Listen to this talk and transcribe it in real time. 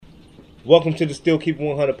Welcome to the Still Keep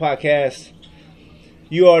 100 podcast.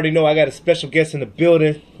 You already know I got a special guest in the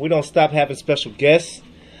building. We don't stop having special guests.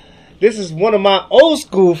 This is one of my old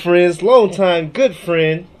school friends, longtime good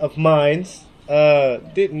friend of mine's.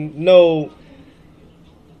 Didn't know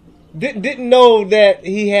that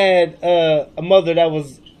he had a mother that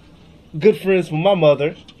was good friends with my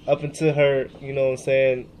mother up until her, you know what I'm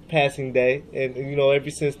saying, passing day. And, you know,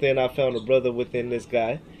 ever since then I found a brother within this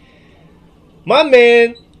guy. My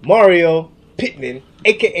man, Mario Pittman,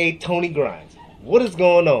 a.k.a. Tony Grimes. What is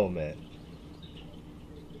going on, man?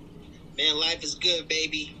 Man, life is good,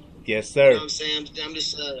 baby. Yes, sir. You know what I'm saying? I'm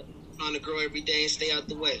just trying to grow every day and stay out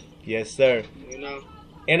the way. Yes, sir. You know?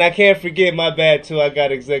 And I can't forget, my bad, too, I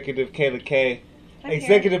got Executive Kayla K.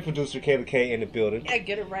 Executive producer Kayla K in the building. Yeah,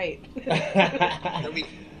 get it right.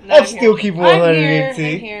 I'm still keeping 100 I'm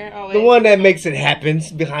MT. here. The one that makes it happen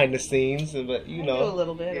behind the scenes, but you know, I do a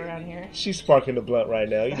little bit around here. She's sparking the blunt right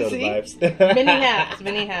now. You know the vibes. Mini hats.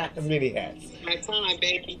 Mini hats. My time,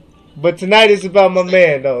 baby. But tonight it's about my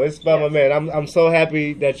man, though. It's about my man. I'm so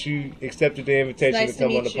happy that you accepted the invitation to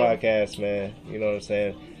come on the podcast, man. You know what I'm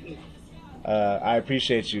saying? I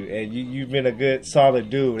appreciate you, and you've been a good, solid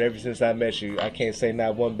dude ever since I met you. I can't say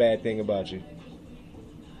not one bad thing about you.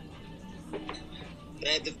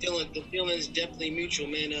 The feeling is definitely mutual,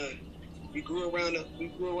 man. We grew around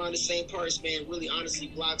the same parts, man. Really, honestly,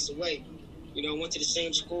 blocks away. You know, went to the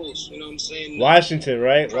same schools. You know what I'm saying? Washington,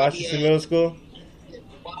 right? Probably, Washington Middle School.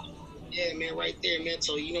 Yeah, man, right there, man.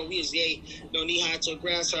 So you know, we was knee high to a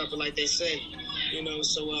grasshopper, like they say. You know,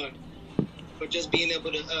 so but just being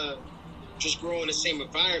able to just grow in the same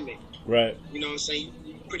environment. Right. You know what I'm saying?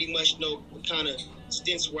 You pretty much know the kind of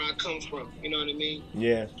stints where I come from. You know what I mean?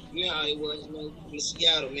 Yeah. You know how it was, man, in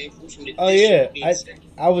Seattle, man. From the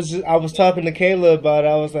I was talking to Kayla about it.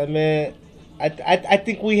 I was like, man, I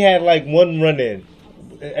think we had like one run-in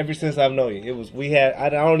ever since I've known you. I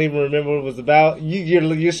don't even remember what it was about.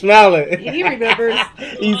 You're smiling. He remembers.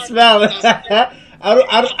 He's smiling.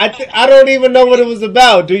 I don't even know what it was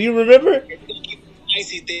about. Do you remember?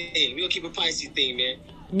 Pisces thing. We gonna keep a Pisces thing, man.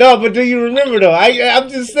 No, but do you remember though? I'm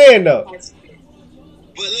just saying though.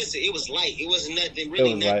 But listen, it was light. It wasn't nothing.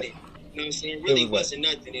 Really nothing. Light. You know what I'm saying? Really wasn't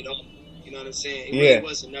nothing at all. You know what I'm saying? It really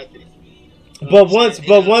wasn't nothing. But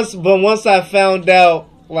once I found out,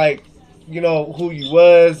 like, you know, who you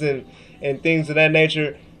was and things of that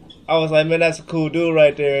nature, I was like, man, that's a cool dude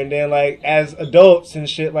right there. And then, like, as adults and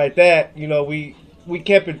shit like that, you know, we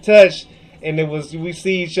kept in touch. And we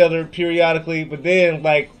see each other periodically, but then,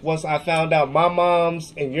 like, once I found out my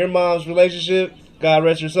mom's and your mom's relationship, God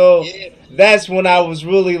rest her soul, that's when I was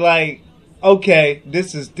really like, okay,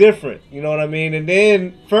 this is different. You know what I mean? And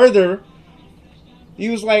then further, he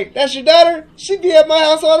was like, that's your daughter? She be at my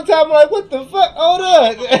house all the time. I'm like, what the fuck? Hold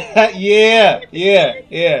on. Yeah. And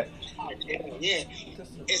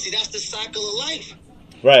see, that's the cycle of life.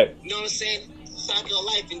 Right. You know what I'm saying? Cycle of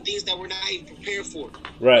life and things that we're not even prepared for. Right.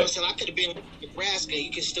 You know what I'm saying? I could have been in Nebraska.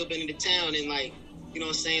 You could still been in the town and, like, you know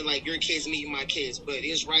what I'm saying? Like, your kids meeting my kids. But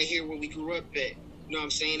it's right here where we grew up at. You know what I'm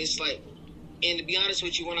saying? It's like, and to be honest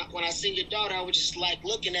with you, when I seen your daughter, I was just, like,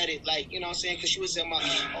 looking at it, like, you know what I'm saying? Because she was at my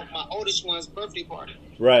oldest one's birthday party.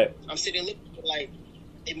 Right. I'm sitting looking at it, like,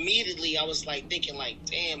 immediately I was, like, thinking, like,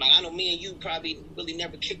 damn, like, I know me and you probably really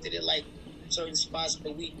never kicked it at, like, certain spots,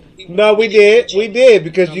 but we did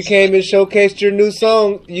because you came and showcased your new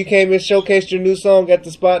song. You came and showcased your new song at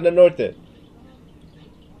the spot in the north end.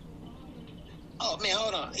 Oh man,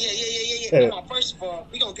 hold on. Yeah. Come on. First of all,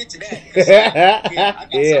 we gonna get to that. I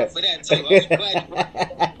got something for that too. I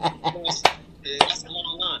was glad that's a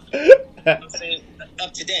long line. You know what I'm saying?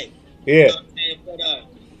 Up to date. Yeah. You know what I'm saying? But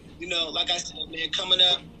you know, like I said, man, coming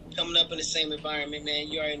up in the same environment, man,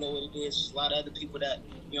 you already know what it is. There's a lot of other people that,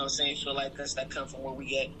 you know what I'm saying, feel like us that come from where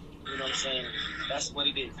we at. You know what I'm saying? That's what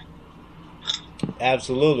it is.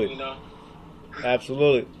 Absolutely. You know?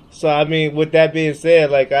 Absolutely. So, I mean, with that being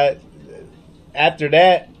said, like, after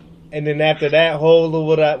that whole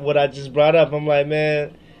of what I just brought up, I'm like,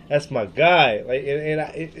 man, that's my guy. Like,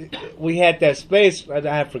 we had that space.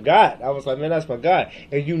 I forgot. I was like, man, that's my guy.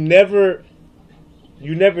 And you never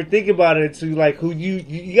think about it until, like, who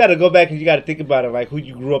you got to go back and you got to think about it, like, who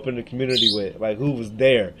you grew up in the community with, like, who was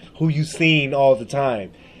there, who you seen all the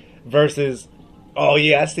time, versus, oh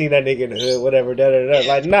yeah, I seen that nigga in the hood, whatever, da.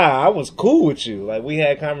 Like, nah, I was cool with you. Like, we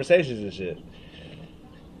had conversations and shit.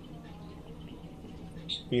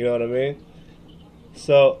 You know what I mean?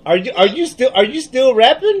 So, are you still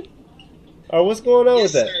rapping, or what's going on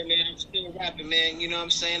with that? Yes, sir, man. I'm still rapping, man. You know what I'm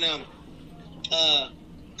saying?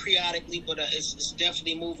 periodically, but it's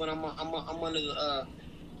definitely moving. I'm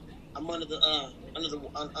I'm under the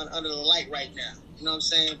under the light right now. You know what I'm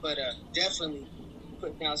saying? But definitely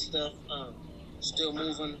putting out stuff. Still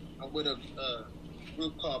moving. I'm with a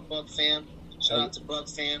group called Buck Fam. Shout out to Buck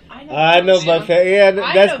Fam. I know Buck Fam. Yeah, I know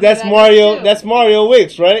that's who that Mario. is, too. That's Mario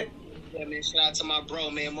Wicks, right? Yeah, man. Shout out to my bro,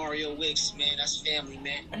 man, Mario Wicks, man. That's family,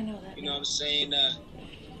 man. I know that. You know what I'm saying?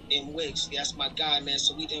 In Wicks, that's my guy, man.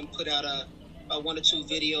 So we didn't put out one or two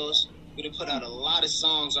videos. We done put out a lot of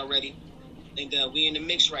songs already, and we in the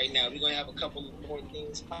mix right now. We're gonna have a couple more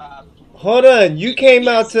things pop. Hold on, you came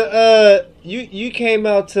out to you came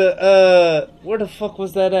out to where the fuck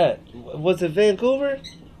was that at? Was it Vancouver?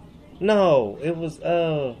 No, it was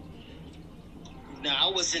No,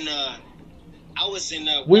 I was in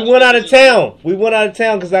we went out of town. We went out of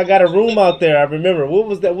town because I got a room out there. I remember. What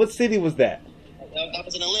was that? What city was that? I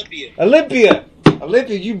was in Olympia.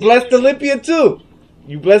 Olympia. You blessed Olympia too.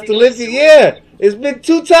 You blessed Olympia. Yeah, it's been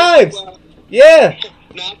 2 times. Yeah.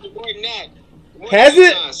 No, I've been more than that. Has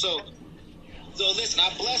it? So listen,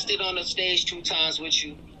 I blessed it on the stage 2 times with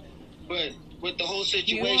you, but with the whole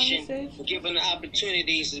situation, given the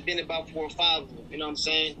opportunities, it's been about 4 or 5 of them. You know what I'm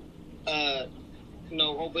saying? You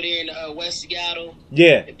know, over there in West Seattle.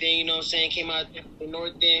 Yeah. And then, you know what I'm saying, came out to the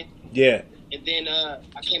North End. Yeah. And then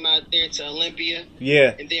I came out there to Olympia.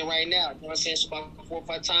 Yeah. And then right now, you know what I'm saying, it's about 4 or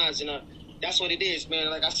 5 times. And that's what it is, man.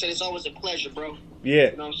 Like I said, it's always a pleasure, bro.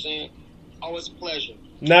 Yeah. You know what I'm saying? Always a pleasure.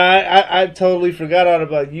 Nah, I totally forgot all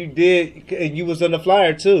about you. Did, and you was on the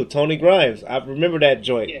flyer too, Tony Grimes. I remember that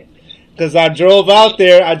joint. Yeah. Cause I drove out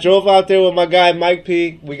there. With my guy Mike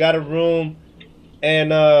P. We got a room,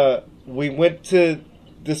 and we went to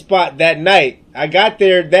the spot that night. I got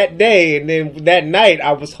there that day, and then that night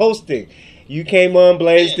I was hosting. You came on,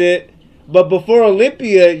 blazed it. But before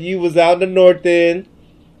Olympia, you was out in the North End,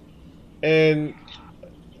 and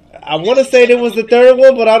I want to say there was the third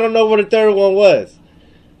one, but I don't know what the third one was.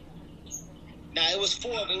 Nah, it was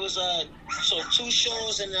 4. It was so 2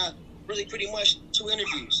 shows and really pretty much 2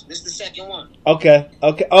 interviews. This is the second one. Okay.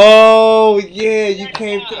 Oh yeah, you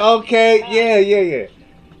came. Okay, yeah.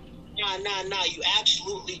 Nah. You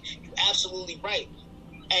absolutely right.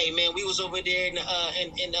 Hey man, we was over there in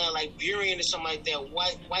like Burien or something like that.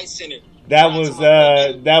 White Center. That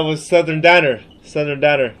was Southern Diner.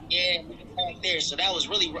 Yeah, we were back there. So that was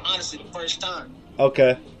really honestly the first time. Okay.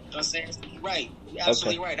 You know what I'm saying? Right. You're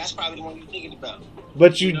absolutely right. That's probably the one you're thinking about.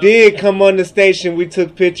 But you did come on the station. We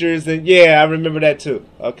took pictures, and yeah, I remember that too.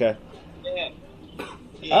 Okay. Yeah.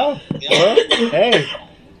 Oh, well, hey.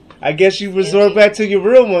 I guess you resort back to your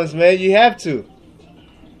real ones, man. You have to.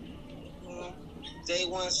 Day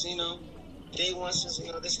one, since,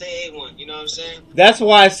 this day A1, you know what I'm saying? That's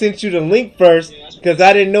why I sent you the link first, because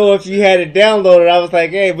I didn't know if you had it downloaded. I was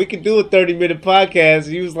like, hey, we could do a 30-minute podcast.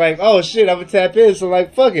 And you was like, oh, shit, I'm going to tap in. So,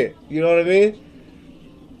 like, fuck it. You know what I mean?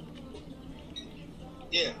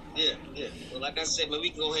 Yeah. Well, like I said, man, we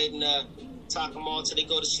can go ahead and talk them all till they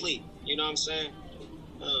go to sleep. You know what I'm saying?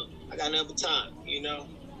 I got enough time, you know?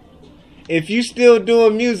 If you still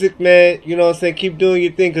doing music, man, you know what I'm saying, keep doing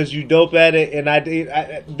your thing because you dope at it. And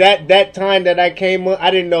that time that I came on,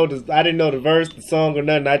 I didn't know the verse, the song, or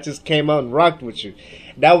nothing. I just came out and rocked with you.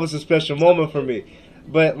 That was a special moment for me.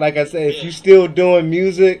 But like I said, if you still doing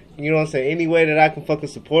music, you know what I'm saying, any way that I can fucking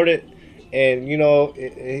support it, and you know,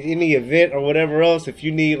 any event or whatever else, if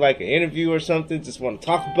you need like an interview or something, just want to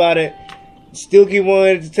talk about it, Still Get One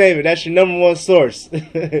Entertainment. That's your number one source.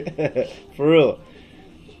 For real.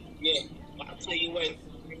 Yeah, I'll tell you what,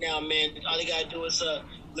 right now, man, all you gotta do is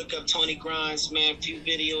look up Tony Grimes, man, a few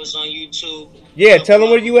videos on YouTube. Yeah, tell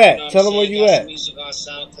them where you at. Tell them where you at. Music on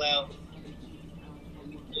SoundCloud.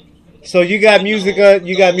 So you got music on SoundCloud.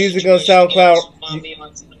 You got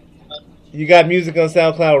music on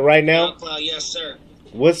SoundCloud right now? SoundCloud, yes, sir.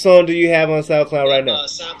 What song do you have on SoundCloud right now?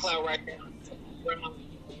 SoundCloud right now.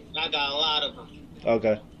 I got a lot of them.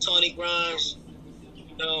 Okay. Tony Grimes,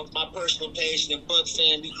 you know, my personal page, and Buck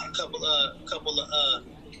Fan. We got a couple of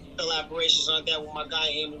collaborations on that with my guy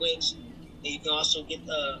M Wicks. And you can also get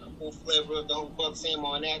a full flavor of the whole Buck Fam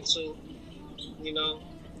on that too. You know,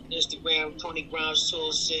 Instagram Tony Grimes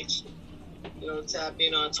 206. You know, tap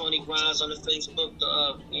in on Tony Grimes on the Facebook.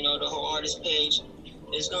 You know, the whole artist page.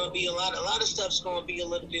 It's gonna be a lot of stuff's gonna be a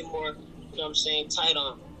little bit more. You know what I'm saying? Tight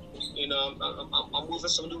on. You know, I'm moving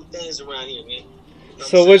some new things around here, man.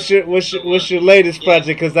 So what's your latest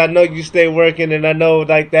project? Because I know you stay working, and I know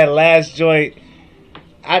like that last joint.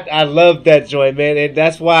 I love that joint, man, and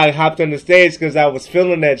that's why I hopped on the stage because I was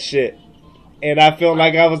feeling that shit, and I felt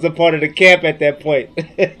like I was a part of the camp at that point. It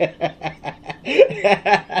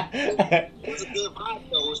was a good vibe,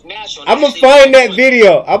 though. It was natural. I'm gonna find that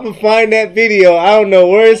video. I don't know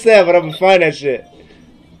where it's at, but I'm gonna find that shit.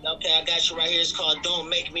 Yep. Okay, I got you right here. It's called "Don't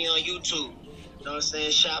Make Me" on YouTube. You know what I'm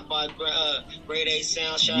saying? Shot by Grade A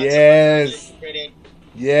Sound. Shout out Yes. to Grade A.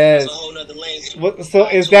 Yes. That's a whole nother lane. What, so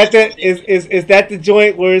is that is that the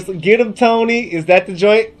joint where it's "Get 'em, Tony"? Is that the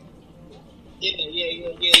joint? Yeah.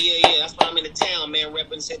 That's why I'm in the town, man.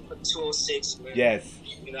 Representing for 206, man. Yes.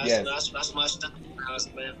 You know, Yes. that's my stuff,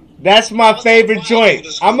 man. That's my favorite joint.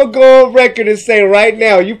 I'm gonna go on record and say right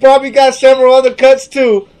now, you probably got several other cuts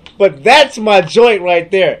too, but that's my joint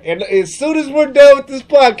right there. And as soon as we're done with this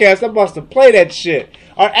podcast, I'm about to play that shit.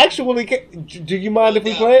 Or actually, do you mind if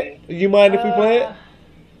we play it? Do you mind if we play it?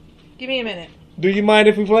 Give me a minute. Do you mind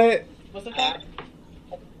if we play it? What's it called?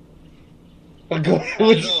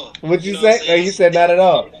 What'd you say? Oh, you said not at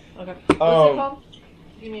all. Okay. What's it called?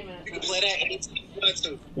 Give me a minute. You can play that anytime you want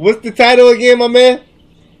to. What's the title again, my man?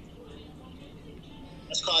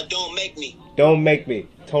 It's called "Don't Make Me." Don't Make Me.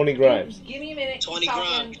 Tony Grimes. Give me a minute. Tony Keep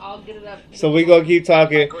talking. Grimes. I'll get it up. So we gonna keep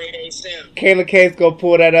talking. Grade A Sound. Kayla K's gonna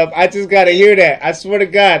pull that up. I just gotta hear that. I swear to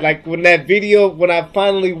God, like when that video, when I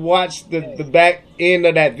finally watched the back end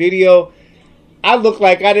of that video, I looked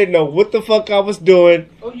like I didn't know what the fuck I was doing.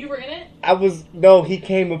 Oh, you were in it? He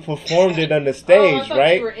came and performed it on the I stage, thought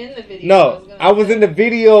right? You were in the video. No, I was in the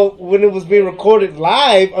video when it was being recorded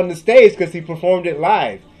live on the stage because he performed it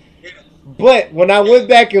live. But when I went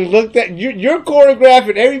back and looked at your choreograph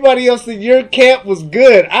and everybody else in your camp was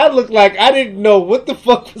good. I looked like I didn't know what the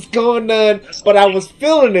fuck was going on, but I was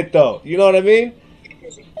feeling it though. You know what I mean? I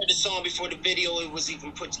heard the song before the video it was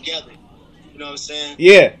even put together. You know what I'm saying?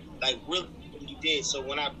 Yeah. Like really, what you did. So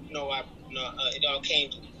when it all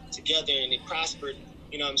came together and it prospered.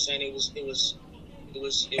 You know what I'm saying? It was.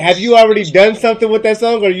 Have you already done something with that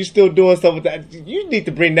song, or are you still doing stuff with that? You need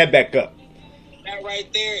to bring that back up. That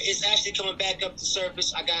right there is actually coming back up to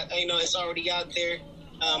surface. I got, it's already out there.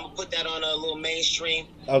 I'm gonna put that on a little mainstream.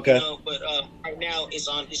 Okay. But right now it's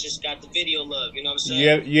on. It's just got the video love. You know what I'm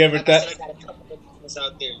saying? You ever thought? I got a couple of things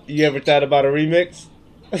out there. You ever thought about a remix?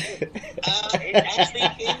 It actually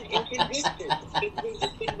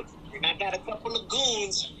I got a couple of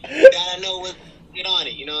goons that I know would get on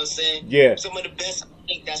it. You know what I'm saying? Yeah. Some of the best. I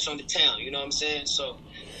think that's from the town. You know what I'm saying? So,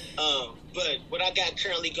 but what I got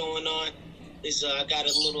currently going on is I got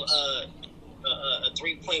a little a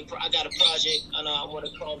 3-point. I got a project. I know I want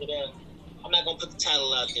to call it. I'm not gonna put the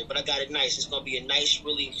title out there, but I got it nice. It's gonna be a nice,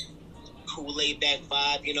 really cool, laid back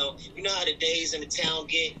vibe. You know how the days in the town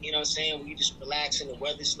get. You know what I'm saying? When you just relax and the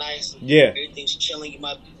weather's nice. And Yeah. everything's chilling. You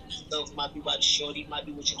might be by the shorty. You might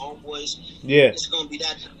be with your homeboys. Yeah. It's gonna be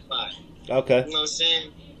that kind of vibe. Okay. You know what I'm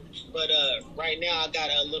saying? But right now I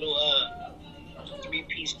got a little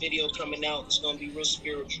 3-piece video coming out. It's gonna be real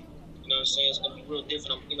spiritual. You know what I'm saying? It's gonna be real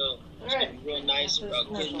different. It's gonna be real nice.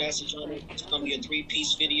 Good message on it. It's gonna be a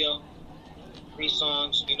 3-piece video, 3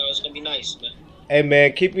 songs. It's gonna be nice, man. Hey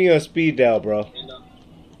man, keep me on speed dial, bro. You know?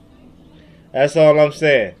 That's all I'm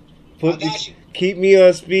saying. I got you. Keep me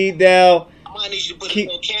on speed dial. I might need you to put a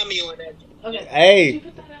little cameo in that. Okay. Hey. Did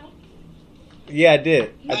you put that out? Yeah, I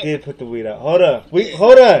did. I did put the weed out. Hold on.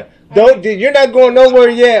 Hold on. You're not going nowhere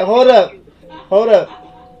yet. Hold up.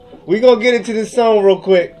 We gonna get into this song real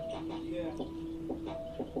quick.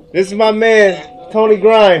 This is my man, Tony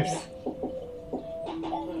Grimes.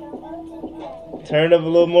 Turn up a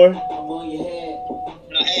little more. I'm on your head.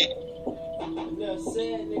 No, hey. Enough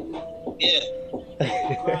said, nigga. Yeah.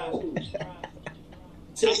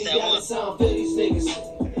 That's that one. Sound for these niggas.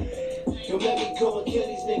 Don't let me go and kill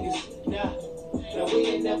these niggas. Nah. Now we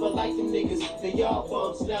ain't never like them niggas. They all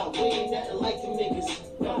bums now. We ain't nothing like them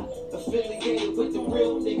niggas. Nah. Affiliated with the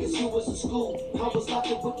real niggas. You was in school. I was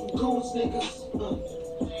locked up with them goons niggas.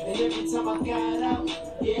 And every time I got out,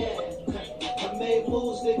 yeah, I made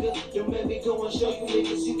moves, nigga. Don't make me go and show you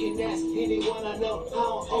niggas. You can ask anyone I know. I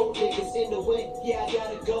don't owe niggas in the way. Yeah, I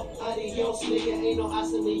gotta go. Adios, nigga. Ain't no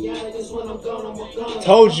Asamiana. Just when I'm gone, I'm gone.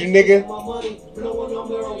 Told you, nigga. My money, blowing on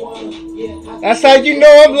marijuana. Yeah, that's how you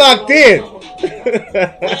know I'm locked in.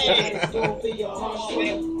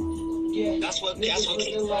 That's what keeps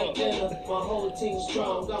looking like dinner. My whole team's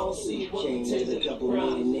strong. I don't see what Came with a couple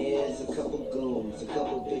millionaires, a couple goons, a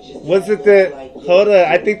couple bitches. Was it the? Hold on.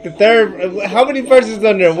 I think the third. How many verses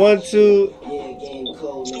on there? 1, 2,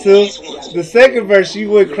 2. The second verse,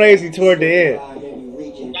 you went crazy toward the end.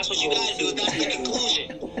 That's what you gotta do. That's the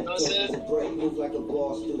conclusion. You know what I'm saying? Open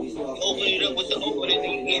it up with the opening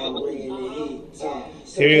and you gave it with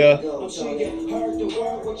So Here you there go. I'm sure you heard the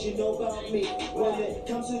word, what you know about me. When it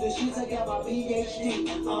comes to the streets, I got my PhD.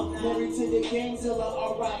 I'm married to the gang till I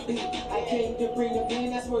R.I.P. I came to bring the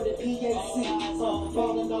pain, that's where the PAC.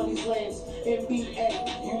 Falling on these lanes, NBA.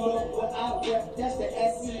 You know what I rep, that's the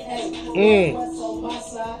SEA. What's on my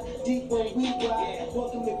side, deep when we ride.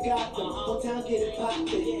 Welcome to Gotham, one town get it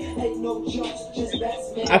poppin'. Ain't no jumps, just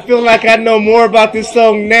bats, man. I feel like I know more about this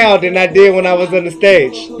song now than I did when I was on the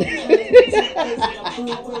stage.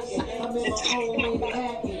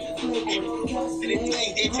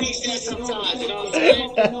 It takes that sometimes, you know what I'm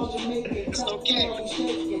saying? It's okay.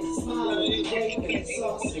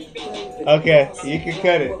 Okay, you can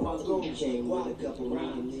cut it.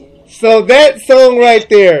 So that song right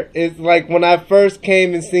there is like when I first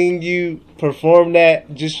came and seen you perform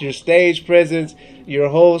that, just your stage presence, your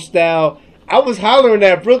whole style. I was hollering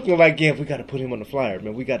at Brooklyn like, yeah, we got to put him on the flyer,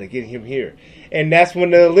 man. We got to get him here. And that's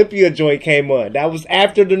when the Olympia joint came on. That was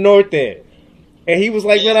after the North End. And he was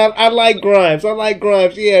like, man, I like Grimes. I like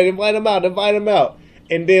Grimes. Yeah, invite him out.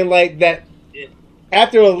 And then like that,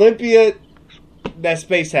 after Olympia, that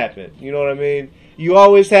space happened. You know what I mean? You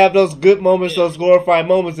always have those good moments, those glorified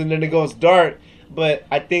moments, and then it goes dark. But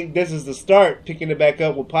I think this is the start, picking it back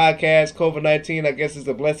up with podcasts, COVID-19. I guess it's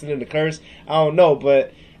a blessing and a curse. I don't know,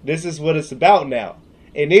 but this is what it's about now.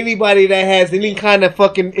 And anybody that has any kind of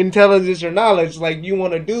fucking intelligence or knowledge, like you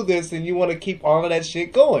want to do this and you want to keep all of that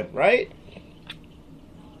shit going, right?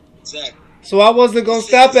 Exactly. So I wasn't gonna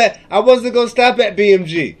stop at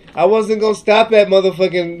BMG. I wasn't gonna stop at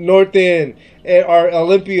motherfucking North End or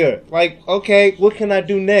Olympia. Like, okay, what can I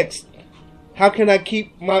do next? How can I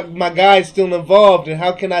keep my guys still involved, and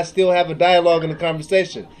how can I still have a dialogue and a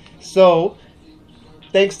conversation? So,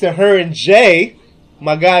 thanks to her and Jay,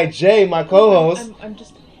 my guy Jay, my co-host, I'm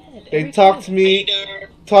just ahead. they talked me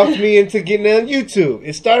into getting on YouTube.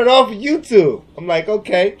 It started off with YouTube. I'm like,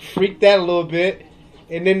 okay, freaked out a little bit.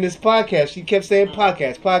 And then this podcast, she kept saying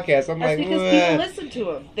podcast. I'm That's like, because people listen to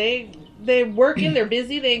them. They're working, they're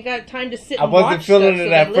busy, they ain't got time to sit I and wasn't watch feeling stuff, it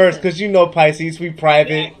so at they first listen. because you know Pisces, we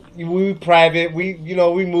private. We move kind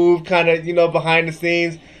of, behind the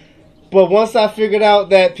scenes. But once I figured out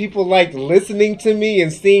that people like listening to me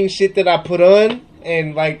and seeing shit that I put on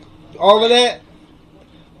and like all of that,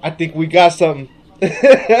 I think we got something. So I'm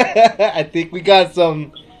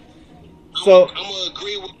gonna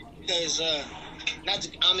agree with you because not to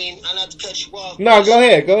cut you off. no, go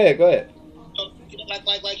ahead.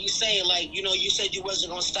 Like you saying, like, you said you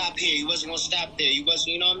wasn't gonna stop here, you wasn't gonna stop there, you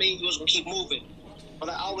wasn't, you know what I mean? You was gonna keep moving. But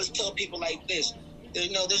I always tell people like this,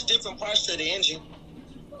 there's different parts to the engine.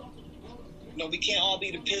 We can't all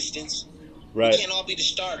be the pistons. Right. We can't all be the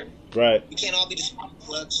starter. Right. We can't all be the spark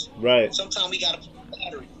plugs. Right. Sometimes we gotta put the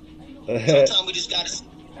battery. Sometimes we just gotta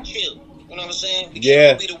chill. You know what I'm saying? We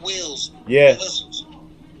Yeah. can't all be the wheels. Yeah. The whistles.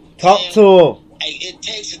 Talk to him. Hey, it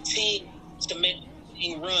takes a team to make a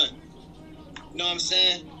team run. You know what I'm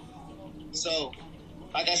saying? So,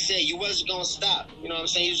 like I said, you wasn't gonna stop. You know what I'm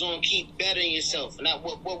saying? You was gonna keep bettering yourself. And that,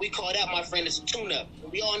 what we call that, my friend, is a tune-up.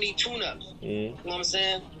 We all need tune-ups. You know what I'm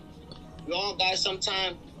saying? We all gotta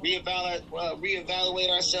sometime reevaluate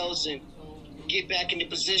ourselves and get back into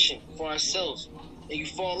position for ourselves. And you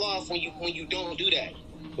fall off when you don't do that.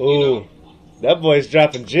 Ooh, that boy's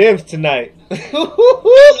dropping gems tonight.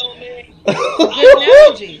 Good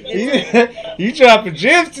analogy. You dropping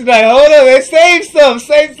gems tonight. Hold on, they save some.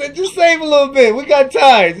 Just save a little bit. We got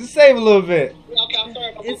time. Just save a little bit. Okay, I'm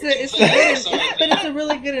sorry. It's a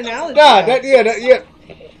really good analogy. Yeah.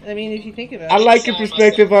 I mean, if you think about it. I like your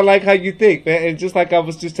perspective. I like how you think, man. And just like I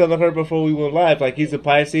was just telling her before we went live, like he's a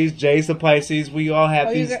Pisces, Jay's a Pisces. We all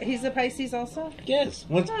have these. He's a Pisces also? Yes.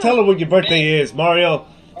 Tell her when your birthday is, Mario.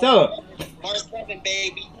 Tell her. March 7th,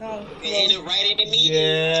 baby. Oh, Ain't it right in the meeting?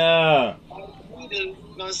 Yeah. You know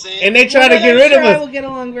what I'm saying? And they try to get rid of I will us. get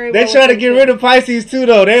along very They well try to with get him. rid of Pisces too,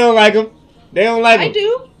 though. They don't like them. They don't like them. I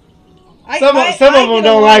do. Some of them get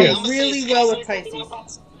don't like along us. really well with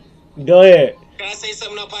Pisces. Go ahead. Can I say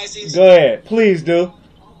something about Pisces? Go ahead. Please do.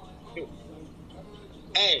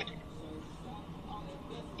 Hey.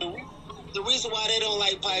 The reason why they don't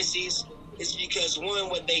like Pisces is because, one,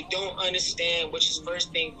 what they don't understand, which is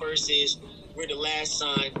first thing first, is we're the last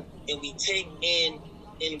sign, and we take in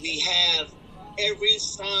and we have every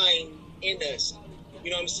sign in us. You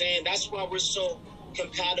know what I'm saying? That's why we're so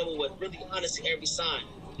compatible with, really honestly, every sign.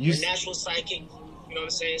 We're natural psychic, you know what I'm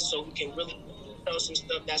saying? So we can really tell some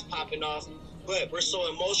stuff that's popping off. But we're so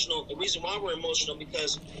emotional. The reason why we're emotional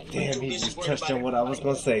because Damn, he just touched on what I was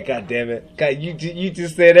gonna say. God damn it! God, you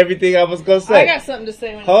just said everything I was gonna say. I got something to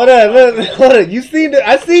say. Hold on. You see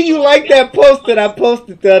I see you like that post that I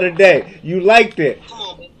posted the other day. You liked it. Come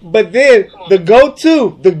on, man. But then the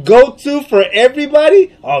go-to for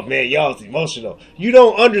everybody. Oh man, y'all's emotional. You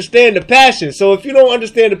don't understand the passion. So if you don't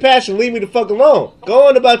understand the passion, leave me the fuck alone. Go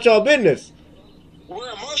on about y'all business. We're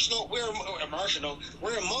emotional. We're emotional.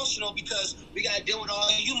 We're emotional because we got to deal with all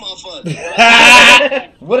you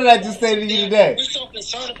motherfuckers. What did I just say to you today? We're so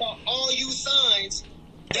concerned about all you signs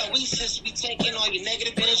that we take in all your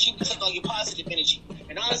negative energy, we take all your positive energy.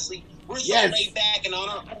 And honestly, we're so laid back and on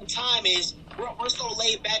our own time we're so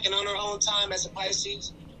laid back and on our own time as a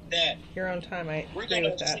Pisces that Your own time, I we're agree gonna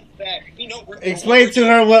with that. sit back. You know, Explain to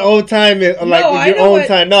her what own time is, like I your know own what-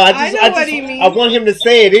 time. No, I know what he means. I want him to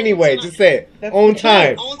say it anyway. Just say it. That's Own the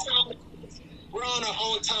time. own time. We're on our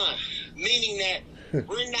own time, meaning that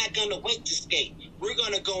we're not gonna wait to skate. We're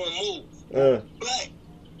gonna go and move. But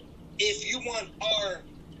if you want our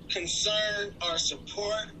concern, our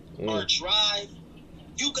support, our drive,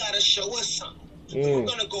 you gotta show us something. We're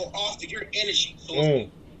gonna go off of your energy. So if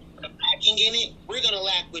you're lacking in it, we're gonna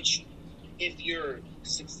lack with you. If you're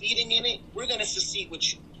succeeding in it, we're gonna succeed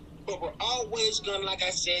with you. But we're always gonna, like I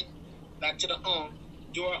said, back to the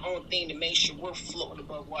do our own thing to make sure we're floating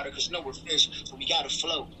above water. Because you know we're fish, so we gotta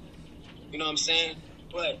float. You know what I'm saying?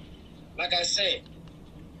 But like I said,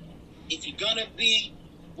 if you're gonna be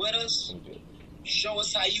with us, show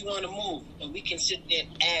us how you want to move, and we can sit there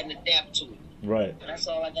and add and adapt to it. Right. That's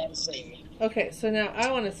all I gotta say, man. Okay, so now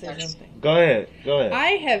I want to say something. Go ahead.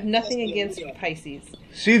 I have nothing against Pisces.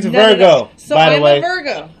 She's a None at all. Virgo, So by the way.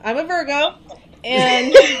 I'm a Virgo,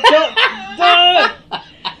 and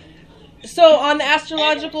so on the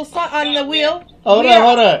astrological on the wheel. Hold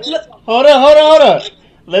on.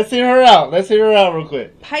 Let's hear her out. Real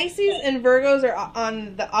quick. Pisces and Virgos are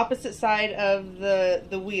on the opposite side of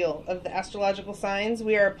the wheel of the astrological signs.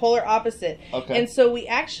 We are polar opposite. Okay. And so we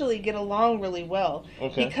actually get along really well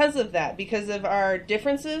because of that. Because of our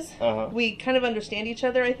differences, we kind of understand each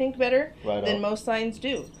other, I think, better than most signs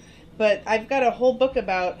do. But I've got a whole book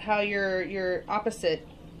about how you're opposite,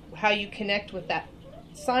 how you connect with that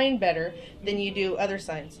sign better than you do other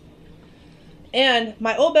signs. And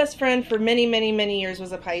my old best friend for many, many, many years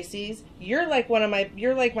was a Pisces. You're like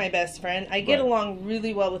my best friend. I get along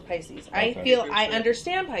really well with Pisces. I feel I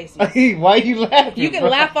understand Pisces. Why are you laughing? You can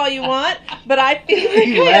laugh all you want, but I feel like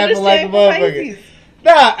You I laughing like a understand motherfucker. Pisces.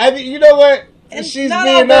 Nah, I mean, you know what? And She's not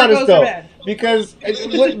being all Virgos honest are though, bad. because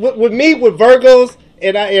with me with Virgos,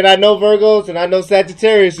 and I know Virgos, and I know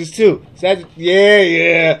Sagittarius is too.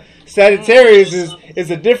 Sagittarius is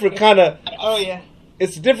a different kind of. Oh yeah.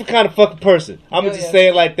 It's a different kind of fucking person. I'm gonna just say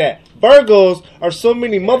it like that. Virgos are so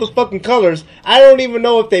many motherfucking colors. I don't even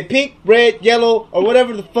know if they pink, red, yellow, or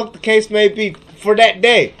whatever the fuck the case may be for that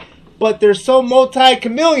day. But they're so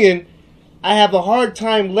multi-chameleon, I have a hard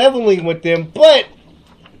time leveling with them. But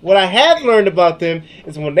what I have learned about them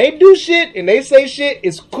is when they do shit and they say shit,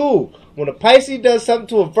 it's cool. When a Pisces does something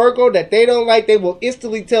to a Virgo that they don't like, they will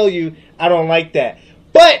instantly tell you, I don't like that.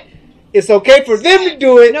 But it's okay for them to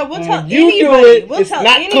do it. No, we'll tell you anybody. do it, We'll it's tell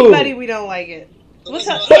not anybody cool. we don't like it. We'll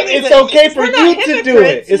tell But anybody. it's okay for We're you not to do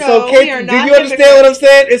it. hypocrites. It's No, okay. we are Do not you understand what I'm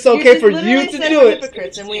saying? It's You're okay just for you literally to said do we're it.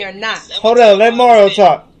 hypocrites, and we are not. Hold on, let Mario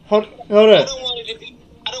talk. Hold on. I don't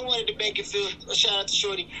want it to make it feel. Shout out to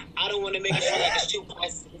Shorty. I don't want to make it feel like it's too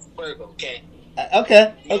Pisces and Virgo. Okay.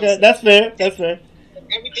 Okay, that's fair.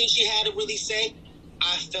 Everything she had to really say,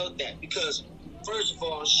 I felt that because first of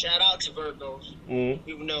all, shout out to Virgos.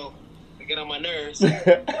 Even though they get on my nerves, I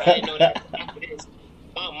didn't know that. After this,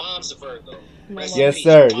 my mom's a Virgo. Yes,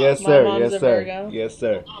 sir. My mom's a Virgo. Yes,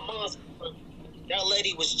 sir. My mom's a Virgo. That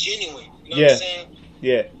lady was genuine. You know what I'm saying?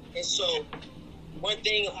 Yeah. And so, one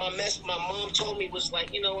thing my mom told me was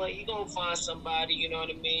like, you know what, you're going to find somebody, you know what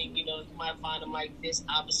I mean? You know, you might find them like this,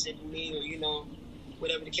 opposite of me, or, you know,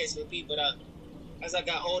 whatever the case may be. But as I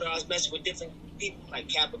got older, I was messing with different people, like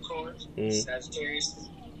Capricorns, Sagittarius,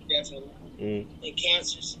 definitely, and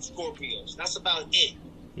Cancers, Scorpios. That's about it.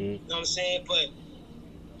 You know what I'm saying? But,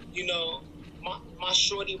 you know, my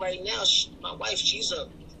shorty right now, my wife, she's a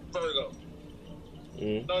Virgo.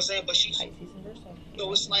 You know what I'm saying? But she's,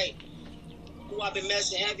 so it's like, who I've been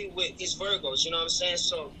messing heavy with is Virgos, you know what I'm saying?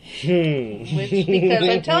 So, Because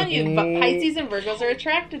I'm telling you, Pisces and Virgos are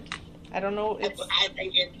attracted. I don't know. I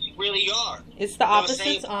think it really are. It's the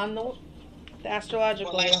opposites on the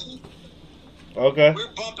astrological. Like, Okay.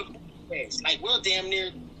 we're bumping things. Like, we'll damn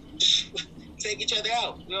near take each other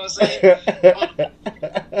out. You know what I'm saying?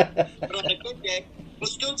 But on a good day, we'll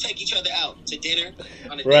still take each other out to dinner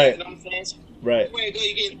on a day. You know what I'm saying? So, Right. where you go,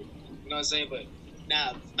 you get. You know what I'm saying? But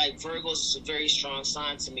now, like Virgos is a very strong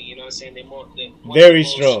sign to me. You know what I'm saying? They're more Very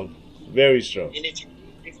strong. Very strong. And if you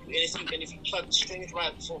pluck the strings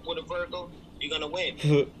right with a Virgo, you're gonna win.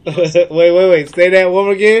 Wait. Say that one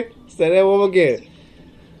more again.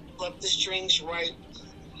 Pluck the strings right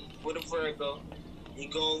with a Virgo.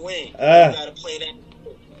 You're gonna win. You gotta play that.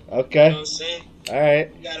 Okay. You know what I'm saying? All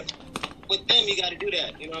right. With them, you gotta do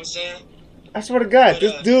that. You know what I'm saying? I swear to God,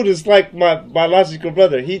 this dude is like my biological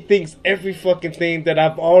brother. He thinks every fucking thing that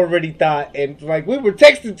I've already thought. And like, we were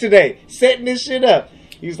texting today, setting this shit up.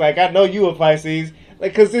 He's like, I know you a Pisces.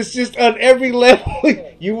 Like, cause it's just on every level.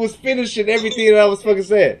 You was finishing everything that I was fucking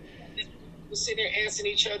saying. We're sitting there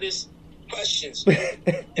answering each other's questions. You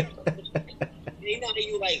know how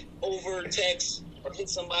you like over text or hit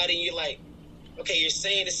somebody and you're like, okay, you're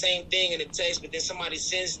saying the same thing in the text, but then somebody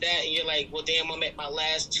sends that, and you're like, well, damn, I'm at my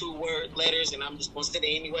last 2 letters, and I'm just going to send it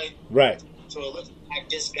anyway. Right. So it looks like I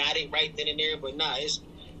just got it right then and there, but nah, it's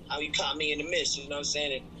how you caught me in the midst, you know what I'm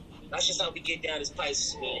saying? And that's just how we get down as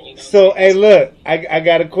Pisces, man. You know? So, hey, look, I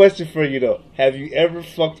got a question for you, though. Have you ever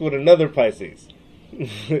fucked with another Pisces?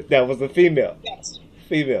 That was a female? Yes.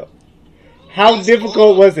 Female. How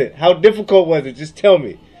difficult was it? Just tell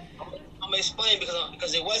me. I'm gonna explain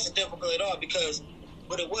because it wasn't difficult at all, because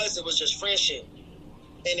what it was just friendship.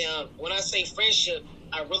 And when I say friendship,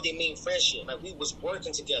 I really mean friendship. Like, we was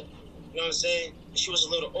working together. You know what I'm saying? She was a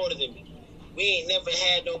little older than me. We ain't never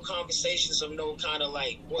had no conversations of no kind of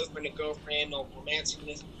like boyfriend and girlfriend, no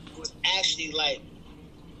romanticness. It was actually like,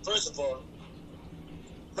 first of all,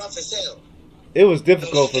 rough as hell. It was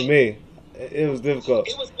difficult for me. It was difficult.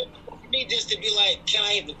 It was difficult for me just to be like, can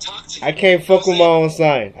I even talk to you? I can't fuck with my own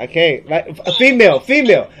sign. I can't. Like a female.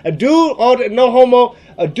 A dude, no homo.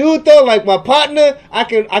 A dude though, like my partner, I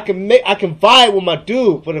can vibe with my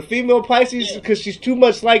dude. But a female Pisces, because she's too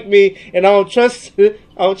much like me, and I don't trust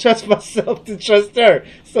myself to trust her.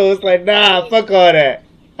 So it's like, nah, fuck all that.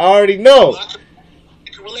 I already know. I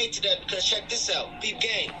can relate to that, because check this out, peep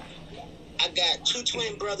game. I got 2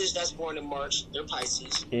 twin brothers that's born in March. They're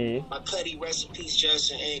Pisces. Mm-hmm. My buddy, rest in peace,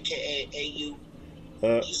 Justin, a.k.a. AU.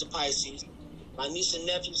 He's a Pisces. My niece and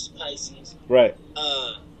nephew's a Pisces. Right.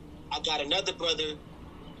 I got another brother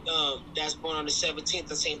that's born on the 17th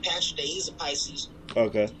of St. Patrick's Day. He's a Pisces.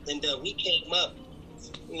 Okay. And we came up,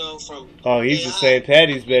 you know, from... Oh, he's the St.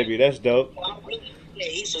 Patty's baby. That's dope. Yeah,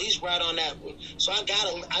 he's right on that. So I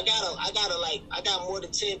got more than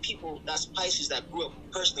 10 people that's Pisces that grew up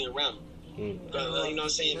personally around me. You know what I'm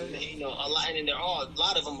saying? You know, a lot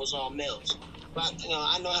of them was all males. But, you know,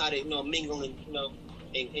 I know how to, you know, mingle and, you know,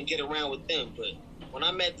 and get around with them. But when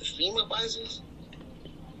I met the female Pisces,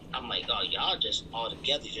 I'm like, oh, y'all just all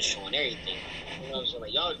together just showing everything. You know what I'm saying?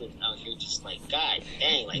 Like, y'all just out here just like, God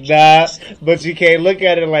dang. Like, nah, but you can't look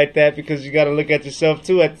at it like that, because you got to look at yourself,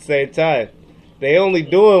 too, at the same time. They only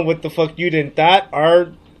doing what the fuck you didn't thought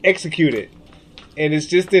or executed. And it's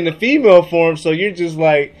just in the female form, so you're just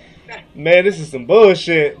like... Man, this is some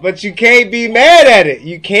bullshit. But you can't be mad at it.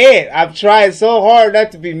 You can't. I've tried so hard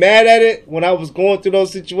not to be mad at it when I was going through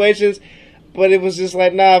those situations. But it was just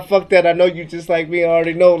like, nah, fuck that. I know you just like me. I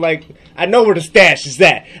already know, like, I know where the stash is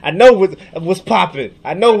at. I know what's popping.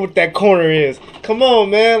 I know what that corner is. Come on,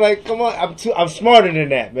 man. Like, come on. I'm smarter than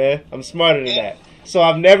that, man. I'm smarter than that. So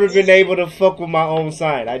I've never been able to fuck with my own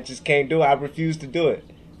sign. I just can't do it. I refuse to do it.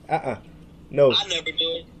 No. I never do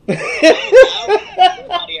it.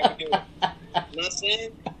 Nobody ever do it. You know what I'm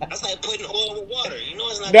saying? That's like putting oil with water. You know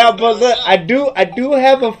it's not. Now, but look, I do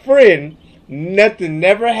have a friend. Nothing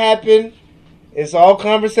never happened. It's all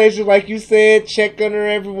conversation, like you said. Check on her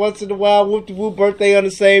every once in a while. Whoop de whoop, birthday on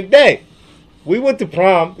the same day. We went to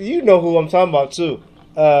prom. You know who I'm talking about too.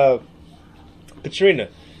 Katrina.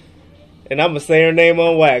 And I'm gonna say her name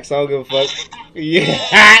on wax. I don't give a fuck.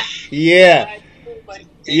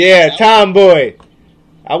 Yeah, tomboy.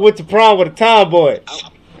 I went to prom with a tomboy.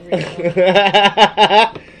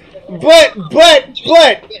 but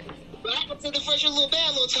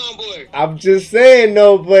I'm just saying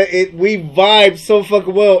though, but we vibe so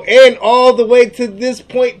fucking well, and all the way to this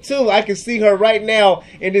point too. I can see her right now,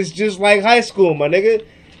 and it's just like high school, my nigga.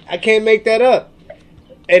 I can't make that up,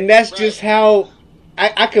 and that's just how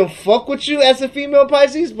I can fuck with you as a female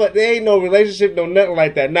Pisces, but there ain't no relationship, no nothing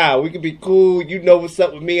like that. Nah, we can be cool. You know what's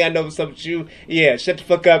up with me. I know what's up with you. Yeah, shut the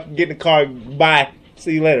fuck up. Get in the car. Bye.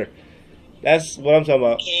 See you later. That's what I'm talking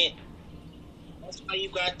about. That's why you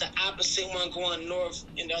got the opposite one going north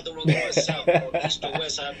and the other one going south, or east or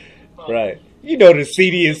west. Right. You know the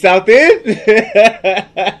CD and South End. We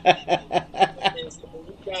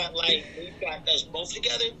got us both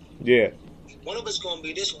together. Yeah. One of us gonna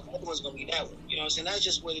be this one, the other one's gonna be that one. You know what I'm saying? That's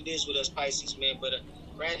just what it is with us Pisces, man. But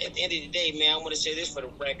right at the end of the day, man, I want to say this for the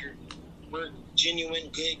record: we're genuine,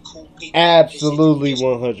 good, cool people. Absolutely,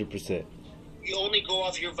 100%. you only go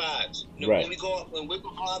off your vibes. You know, right. When we go,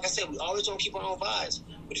 like I said, we always don't keep our own vibes.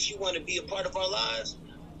 But if you want to be a part of our lives,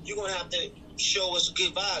 you're gonna have to show us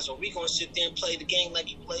good vibes, or we're gonna sit there and play the game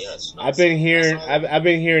like you play us. You know I've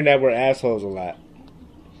been hearing that we're assholes a lot.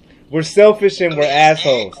 We're selfish and we're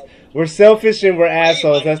assholes. We're selfish and we're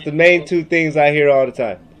assholes. That's the main two things I hear all the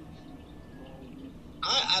time.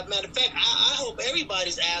 Matter of fact, I hope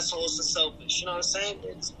everybody's assholes and selfish. You know what I'm saying?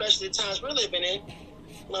 Especially the times we're living in. You know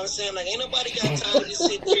what I'm saying? Like, ain't nobody got time to just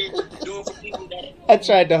sit there doing for people that. I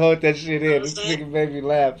tried to hold that shit in. This nigga made me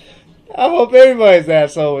laugh. I hope everybody's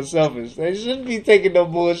asshole and selfish. They shouldn't be taking no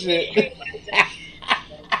bullshit.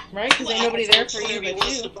 Right? Because ain't nobody there for you but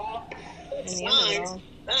you. Signs.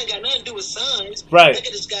 That ain't got nothing to do with signs. Right. That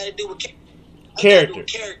just got to do with character.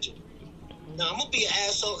 Now, I'm going to be an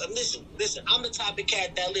asshole. Listen, I'm the type of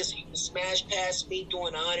cat that, listen, you can smash past me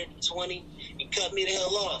doing 120 and cut me the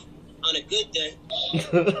hell off on a good day. I'm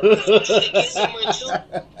trying to get somewhere, too.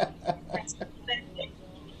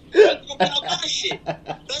 Shit.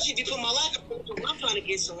 Especially if you put my life up, I'm trying to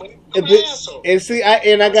get somewhere. I'm an asshole. And see,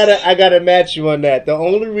 I gotta match you on that. The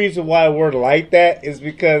only reason why we're like that is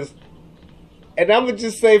because, and I'm gonna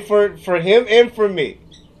just say for him and for me,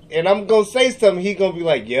 and I'm gonna say something, he gonna be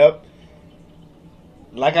like, "Yep."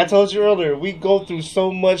 Like I told you earlier, we go through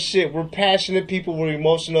so much shit. We're passionate people, we're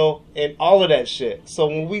emotional, and all of that shit. So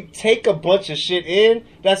when we take a bunch of shit in,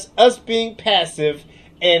 that's us being passive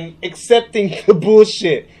and accepting the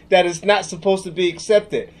bullshit that is not supposed to be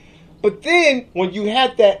accepted. But then, when you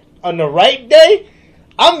have that on the right day,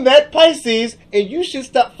 I'm that Pisces, and you should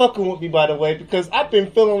stop fucking with me, by the way, because I've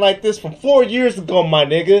been feeling like this from 4 years ago, my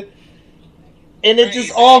nigga. And it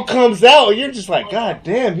just all comes out, and you're just like, God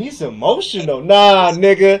damn, he's emotional. Nah,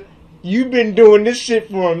 nigga, you've been doing this shit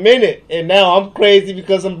for a minute, and now I'm crazy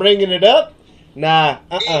because I'm bringing it up? Nah,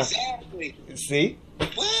 Exactly. See?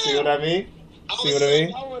 Well, See what I mean? See what I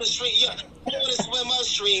mean? I want to swim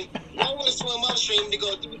upstream. I want to swim upstream to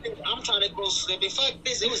go do this. I'm trying to go slipping. Fuck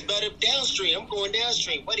this. It was better downstream. I'm going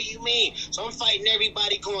downstream. What do you mean? So I'm fighting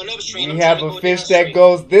everybody going upstream. We have a fish that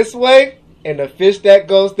goes this way and a fish that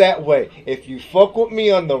goes that way. If you fuck with me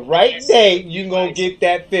on the right day, you gonna get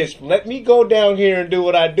that fish. Let me go down here and do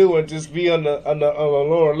what I do and just be on the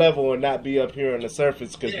lower level and not be up here on the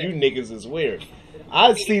surface because you niggas is weird.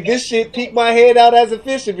 I see this shit, peek my head out as a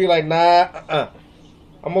fish and be like, nah,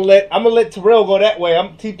 I'm gonna let Terrell go that way.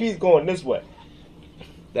 TP's going this way.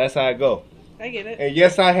 That's how I go. I get it. And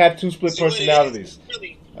yes, I have two split personalities.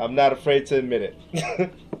 I'm not afraid to admit it. I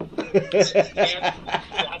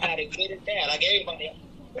got a good and bad, like everybody.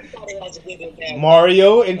 Everybody has a good and bad.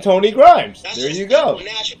 Mario and Tony Grimes. There you go.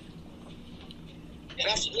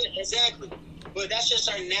 That's exactly. But that's just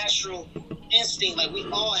our natural instinct. Like we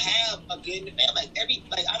all have a good and bad. Like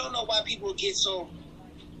I don't know why people get so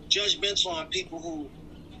judgmental on people who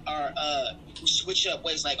are who switch up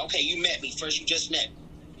ways. Like, okay, you met me first. You just met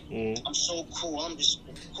me. I'm so cool. I'm just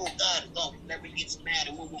cool guy. Oh, never gets mad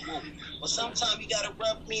and woo. Well, sometimes you gotta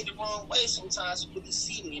rub me the wrong way. Sometimes you really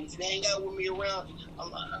see me, and if you hang out with me around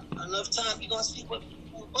enough time, you're gonna see what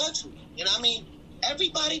bugs me. You know what I mean?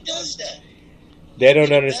 Everybody does that. They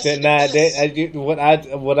don't understand. What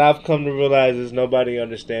I've come to realize is nobody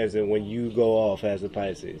understands it when you go off as a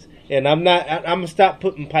Pisces. And I'm gonna stop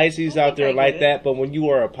putting Pisces out there like that. But when you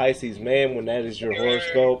are a Pisces man, when that is your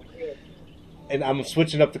horoscope, and I'm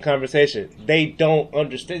switching up the conversation, they don't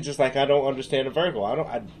understand. Just like I don't understand a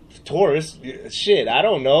Virgo. Taurus, shit, I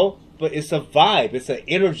don't know. But it's a vibe. It's an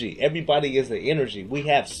energy. Everybody is an energy. We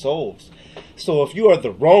have souls. So if you are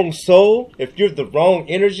the wrong soul, if you're the wrong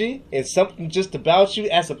energy, and something just about you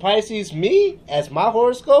as a Pisces, me, as my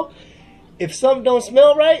horoscope, if something don't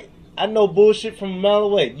smell right, I know bullshit from a mile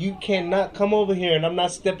away. You cannot come over here, and I'm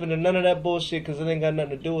not stepping to none of that bullshit because it ain't got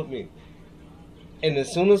nothing to do with me. And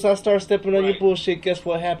as soon as I start stepping on your bullshit, guess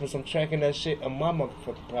what happens? I'm tracking that shit on my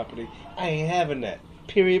motherfucking property. I ain't having that.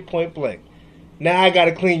 Period, point blank. Now I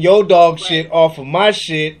gotta clean your dog shit off of my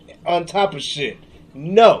shit on top of shit.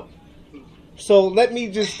 No. So let me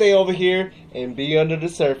just stay over here and be under the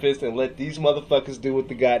surface and let these motherfuckers do what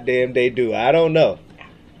the goddamn they do. I don't know.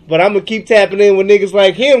 But I'm gonna keep tapping in with niggas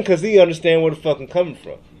like him because he understand where the fuck I'm coming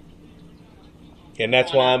from. And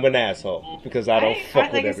that's why I'm an asshole. Because I don't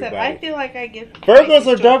fuck with everybody. I feel like I get... Virgos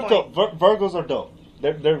are dope though. Virgos are dope.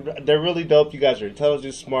 They're really dope. You guys are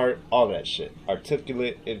intelligent, smart, all that shit.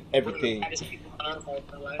 Articulate and everything.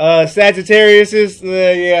 Sagittarius is,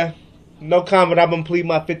 yeah. No comment. I'm gonna plead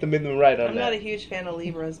my Fifth Amendment right on that. I'm not a huge fan of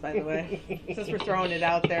Libras, by the way. Since we're throwing it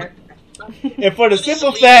out there. And for the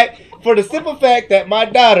simple fact that my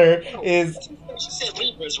daughter is She said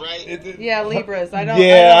Libras, right? Yeah, Libras. I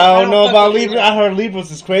don't know about Libras. I heard Libras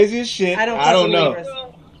is crazy as shit. I don't know. Libras.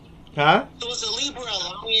 Huh? So is a Libra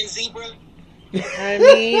a lion zebra? I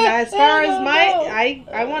mean, as far as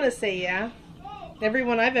I want to say yeah.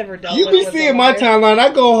 Everyone I've ever dealt with. You be seeing my timeline.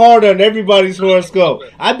 I go hard on everybody's horoscope.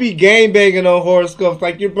 I be gang banging on horoscopes.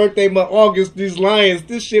 Like your birthday month, August. These lions.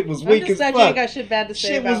 This shit was weak as fuck. You ain't got shit bad to say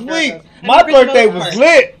shit about was weak. Virgos. My birthday was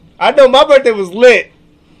lit. I know my birthday was lit.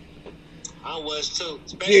 I was too.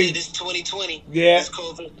 Especially this 2020. Yeah. This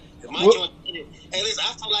COVID. My joint. Hey, listen,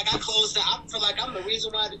 I feel like I closed it. I feel like I'm the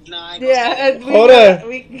reason why. Nah, hold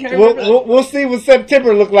on. We'll see what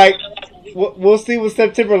September look like. We'll see what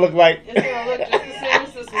September look like. It's gonna look just the same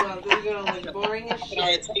as this month. It's gonna look boring as shit.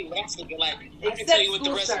 I can tell you what that's looking like. I can tell you what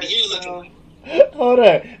the rest of the year looking like. Hold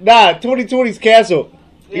on. Nah, 2020's canceled.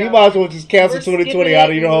 Yeah. You might as well just cancel 2020 out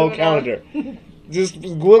of your whole calendar. Just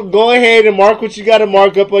go ahead and mark what you got to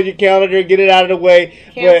mark up on your calendar. Get it out of the way.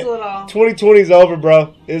 Cancel it all. 2020's over,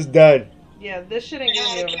 bro. It's done. Yeah, this shit ain't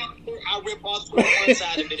gonna be over. I'll rip all 21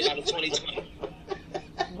 side of it out of 2020.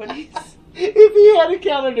 What is? If he had a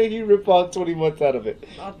calendar, he'd rip all 20 months out of it.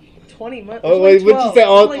 20 months? Oh, wait, what'd you say?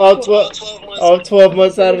 All 12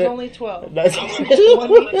 months out of it? Only 12. That's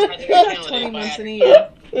 20 months in a year.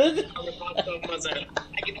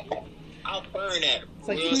 I'll burn at him. It's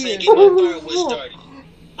like you know what I'm saying? Get my firewood started.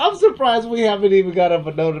 I'm surprised we haven't even got up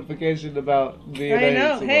a notification about DNA. I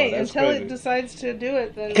know. Hey, until it decides to do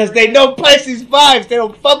it, then because they know Pisces vibes. They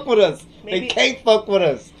don't fuck with us. They can't fuck with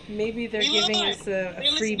us. Maybe they're giving us a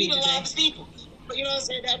freebie today. But you know what I'm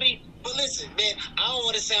saying? But listen, man, I don't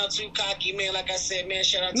want to sound too cocky, man. Like I said, man,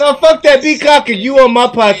 shout out to no, fuck that. Be cocky. You on my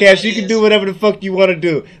podcast. You can do whatever the fuck you want to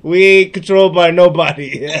do. We ain't controlled by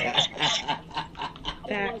nobody. I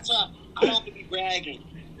don't have to be bragging.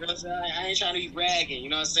 You know what I'm saying? I ain't trying to be bragging. You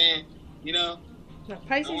know what I'm saying? You know? No,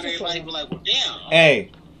 Pisces I want everybody to be like, well, damn.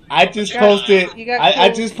 Hey, I just posted. I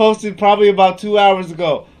just posted probably about 2 hours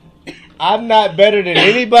ago. I'm not better than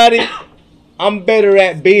anybody. I'm better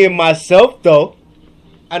at being myself, though.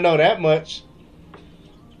 I know that much.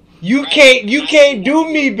 You can't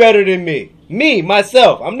do me better than me. Me,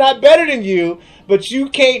 myself. I'm not better than you, but you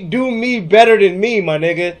can't do me better than me, my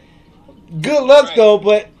nigga. Good luck, though,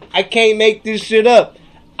 but I can't make this shit up.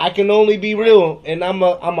 I can only be real, and I'm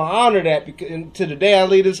a honor that because to the day I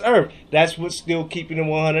leave this earth. That's what still keeping it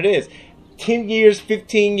 100 is. 10 years,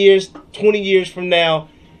 15 years, 20 years from now,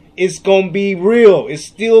 it's going to be real. It's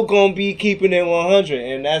still going to be keeping it 100.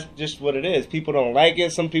 And that's just what it is. People don't like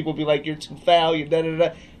it. Some people be like, you're too foul. You're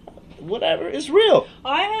da-da-da. Whatever. It's real.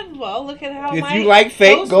 Look at how if you like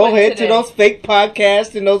fake, go ahead to those fake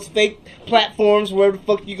podcasts and those fake platforms where the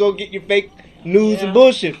fuck you go get your fake news and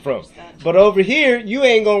bullshit from. But over here, you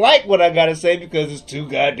ain't going to like what I got to say because it's too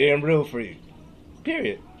goddamn real for you.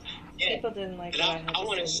 Period. Yeah. People didn't like it. I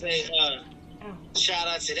want to say shout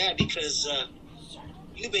out to that because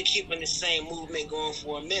you've been keeping the same movement going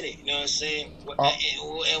for a minute. You know what I'm saying?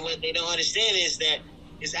 And what they don't understand is that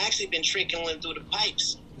it's actually been trickling through the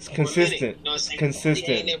pipes. It's consistent. You know what I'm saying?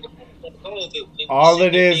 Consistent. All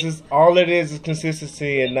it is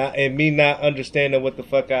consistency and me not understanding what the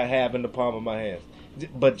fuck I have in the palm of my hands,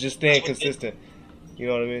 but just staying consistent. You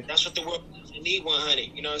know what I mean? That's what the world need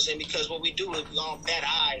 100. You know what I'm saying? Because what we do is we all bat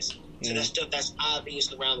eyes to that stuff that's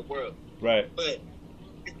obvious around the world. Right. But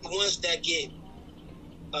the ones that get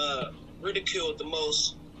ridiculed the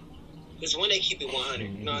most is when they keep it 100.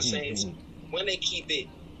 You know what I'm saying? It's when they keep it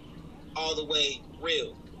all the way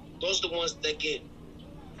real. Those are the ones that get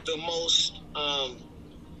the most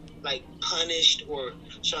like punished or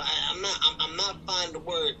so. I'm not finding the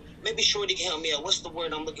word. Maybe Shorty can help me out. What's the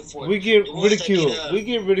word I'm looking for? We get ridiculed. We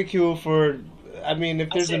get ridiculed for. I mean,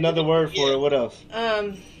 if there's another word for it, what else?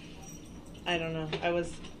 I don't know.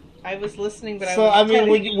 I was listening, but so I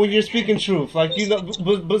mean, when you're speaking truth, like you know,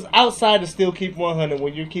 but outside to still keep 100,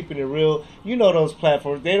 when you're keeping it real, you know those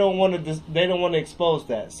platforms they don't want to expose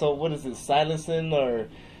that. So what is it, silencing or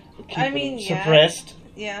suppressed?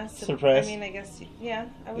 Yeah, suppressed. I mean, I guess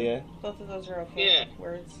both of those are okay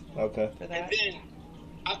words. Okay. For that. And then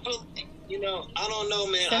I feel, I don't know,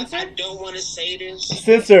 man. I don't want to say this.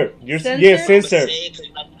 Censor. Censor.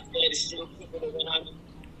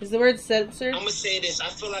 Is the word censored? I'm gonna say this. I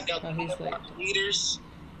feel like our leaders.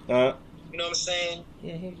 You know what I'm saying?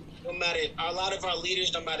 Yeah. No matter a lot of our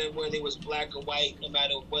leaders, no matter whether they was black or white, no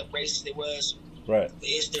matter what race it was, right?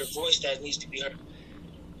 It's their voice that needs to be heard.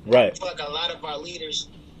 Right. I feel like a lot of our leaders,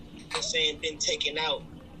 been taken out.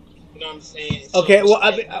 You know what I'm saying? Okay.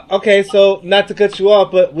 Well, so not to cut you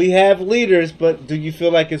off, but we have leaders. But do you feel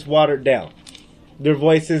like it's watered down? Their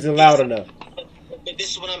voice isn't loud enough.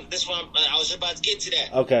 this is what I was about to get to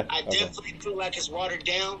that. Okay. I definitely feel like it's watered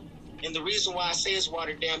down, and the reason why I say it's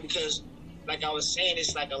watered down because, like I was saying,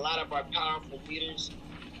 it's like a lot of our powerful leaders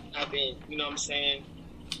have been, you know what I'm saying,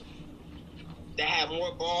 that have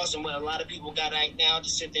more balls than what a lot of people got right now to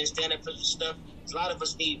sit there and stand up for stuff. A lot of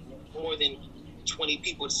us need more than 20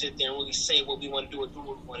 people to sit there and really say what we want to do or do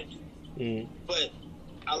what we want to do. Mm-hmm. But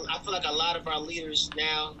I feel like a lot of our leaders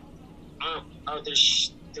now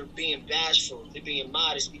they're being bashful, they're being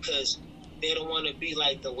modest because they don't want to be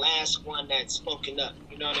like the last one that's spoken up.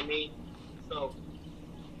 You know what I mean? So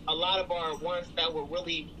a lot of our ones that were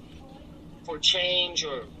really for change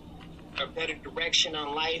or a better direction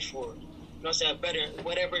on life, or you know, say better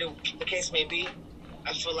whatever the case may be,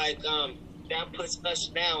 I feel like that puts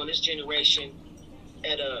us now in this generation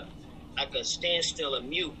at a standstill, a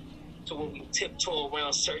mute, to where we tiptoe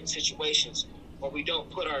around certain situations, or we don't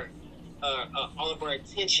put our all of our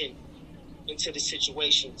attention into the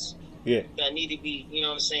situations that need to be, you know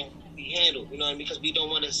what I'm saying, be handled. You know what I mean? Because we don't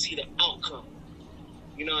want to see the outcome.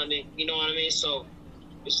 You know what I mean? You know what I mean? So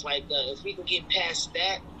it's like if we can get past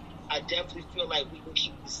that, I definitely feel like we can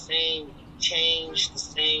keep the same change, the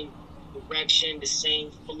same direction, the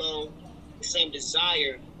same flow, the same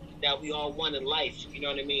desire that we all want in life. You know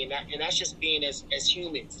what I mean? And that's just being as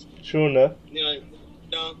humans. Sure enough. You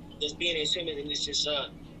know, just being as humans, and it's just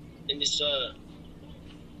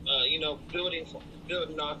you know, building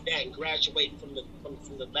off that and graduating from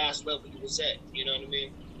the last level you was at. You know what I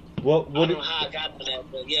mean? I don't know how I got to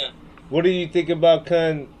that, but yeah. What do you think about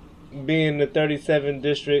Kun being the 37th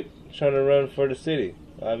district trying to run for the city?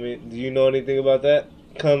 I mean, do you know anything about that?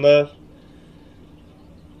 Kun Love?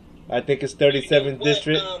 I think it's 37th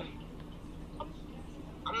district.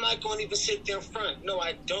 I'm not going to even sit there in front. No,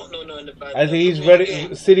 I don't know nothing about I think he's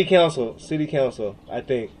ready. City council, I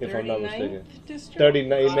think, if I'm not mistaken. District?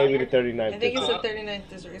 39, maybe the 39th. I think it's the 39th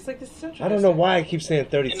district. It's like the central. I don't know why I keep saying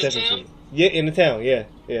 37th. Yeah, in the town. Yeah.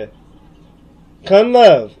 Kun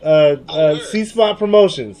Love, C-Spot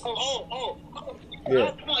Promotions.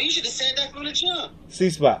 Yeah. Come on, you should have said that from the jump.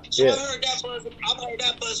 C-Spot. So yeah. I've heard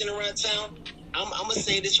that buzzing around town. I'm gonna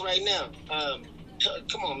say this right now.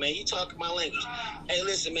 Come on, man, you talking my language. Hey,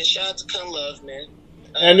 listen, man, shout out to Kun Love, man.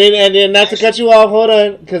 And then not to cut you off, hold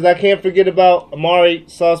on, because I can't forget about Amari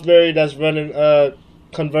Salisbury that's running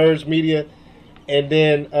Converge Media, and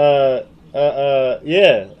then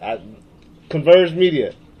Converge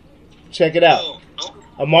Media. Check it out.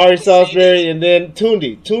 Amari Salisbury, and then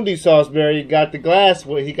Tundi Salisbury got the glass.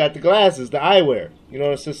 He got the glasses, the eyewear. You know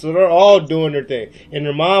what I'm saying? So they're all doing their thing, and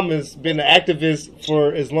their mom has been an activist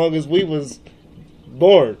for as long as we was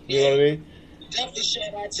born. You know what I mean? Definitely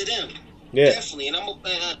shout out to them. Yeah, definitely. And I'm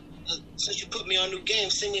since you put me on New Game,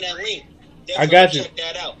 send me that link. Definitely I got you. Check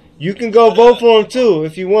that out. You can go vote for him too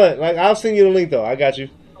if you want. Like, I'll send you the link though. I got you.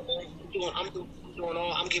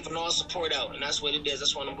 I'm giving all support out, and that's what it is.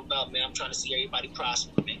 That's what I'm about, man. I'm trying to see everybody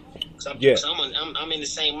prosper, man. I'm in the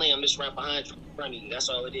same lane. I'm just right behind you, in front of you. That's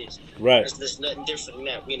all it is. Right. There's nothing different than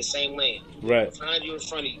that. We're in the same lane. Right. Behind you, in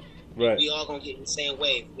front of you. Right. We all gonna get in the same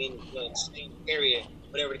wave. We in the same area,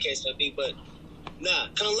 whatever the case may be. But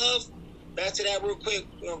Kun Love. Back to that real quick.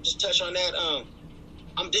 You know, just touch on that.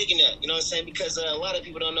 I'm digging that. You know what I'm saying? Because a lot of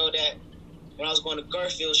people don't know that when I was going to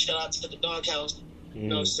Garfield, shout out to the doghouse. You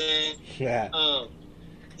know what I'm saying? Yeah.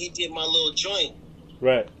 He did my little joint.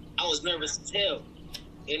 Right. I was nervous as hell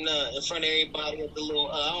in front of everybody at the little.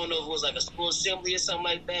 I don't know if it was like a school assembly or something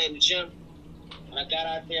like that in the gym. And I got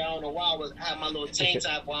out there. I don't know why I had my little tank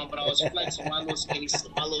top on, but I was flexing my little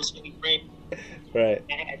skinny brain. Right.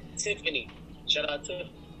 I had Tiffany. Shout out to.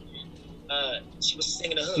 She was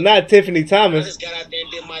singing the hook. Not Tiffany Thomas. I just got out there and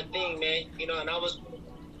did my thing, man. You know, and I was.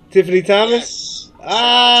 Tiffany Thomas? Yes.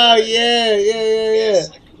 Ah, yeah. Yes.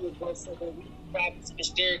 Practice the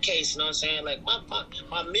staircase, you know what I'm saying? Like,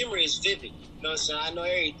 my memory is vivid, you know what I'm saying? I know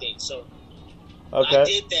everything, so okay. I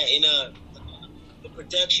did that, and the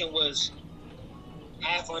production was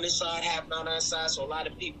half on this side, half on that side, so a lot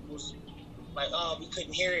of people was like, oh, we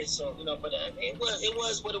couldn't hear it, so, you know, but it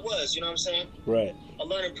was what it was, you know what I'm saying? Right. A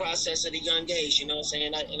learning process at a young age, you know what I'm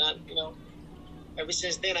saying? I you know, ever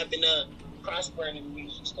since then, I've been prospering in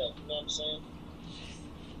music stuff, you know what I'm saying?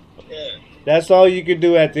 Yeah. That's all you can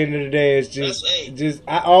do at the end of the day is just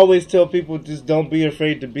I always tell people, just don't be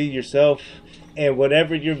afraid to be yourself, and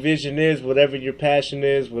whatever your vision is, whatever your passion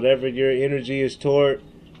is, whatever your energy is toward,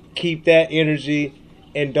 keep that energy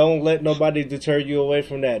and don't let nobody deter you away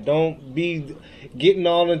from that. Don't be getting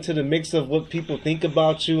all into the mix of what people think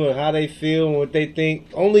about you and how they feel and what they think.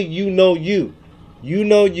 Only you know you. You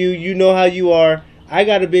know you. You know how you are. I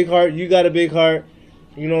got a big heart. You got a big heart.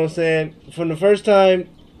 You know what I'm saying? From the first time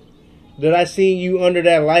that I seen you under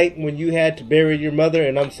that light when you had to bury your mother,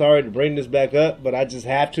 and I'm sorry to bring this back up, but I just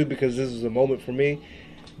have to because this was a moment for me.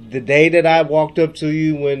 The day that I walked up to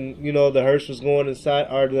you when, you know, the hearse was going inside,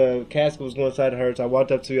 or the casket was going inside the hearse, I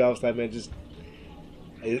walked up to you, I was like, man, just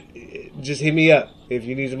hit me up if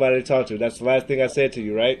you need somebody to talk to. That's the last thing I said to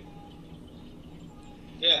you, right?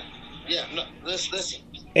 Yeah. No, listen.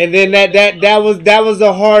 And then that was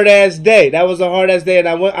a hard ass day. That was a hard ass day, and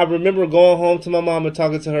I remember going home to my mom and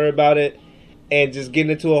talking to her about it, and just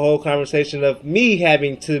getting into a whole conversation of me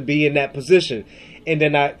having to be in that position. And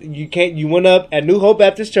then you went up at New Hope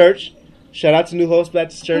Baptist Church. Shout out to New Hope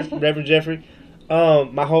Baptist Church, Reverend Jeffrey.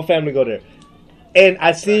 My whole family go there. And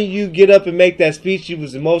I seen you get up and make that speech. You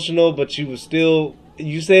was emotional, but you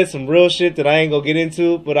said some real shit that I ain't gonna get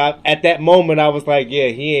into. But at that moment, I was like, yeah,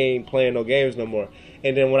 he ain't playing no games no more.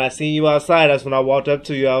 And then when I seen you outside, that's when I walked up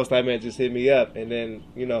to you. I was like, man, just hit me up. And then,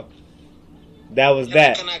 you know, that was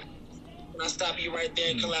that. Can I stop you right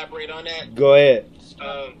there and collaborate on that? Go ahead.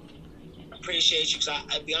 Appreciate you, because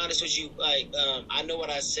I'll be honest with you, like, I know what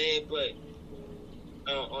I said, but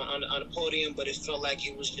on the podium, but it felt like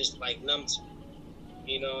it was just like numb to me,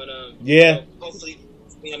 you know. And yeah, you know, hopefully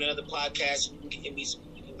on another podcast we can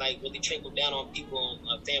like really trickle down on people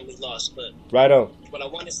on family loss. But right on. What I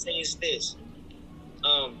want to say is this: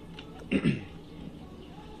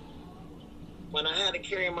 when I had to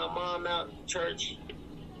carry my mom out to church,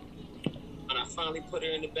 and I finally put her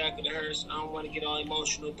in the back of the hearse, I don't want to get all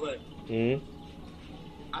emotional, but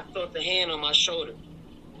I felt the hand on my shoulder.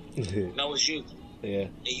 That was you. Yeah.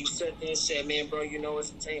 And you sat there and said, man, bro, you know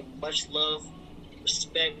what's saying? Much love,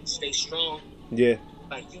 respect, stay strong. Yeah.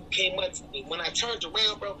 Like, you came up to me. When I turned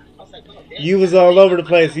around, bro, I was like, oh, damn. You was all over the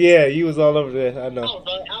place. Yeah, you was all over there. I know.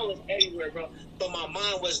 I was everywhere, bro. But my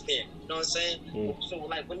mind was there. You know what I'm saying? So,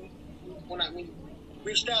 like, when you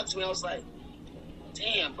reached out to me, I was like,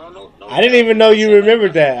 damn, bro. No, I didn't even know you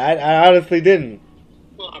remembered that. I honestly didn't.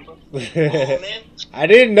 Come on, bro. Come on, man. I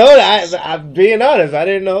didn't know that. I'm being honest. I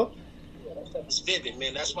didn't know. Yeah, that stuff is vivid,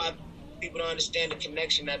 man. That's why people don't understand the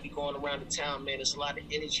connection that be going around the town, man. There's a lot of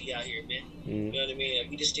energy out here, man. You know what I mean?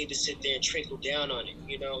 We just need to sit there and trickle down on it,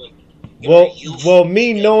 you know. And well,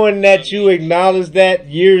 me knowing that you acknowledged that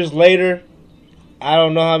years later, I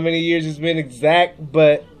don't know how many years it's been exact,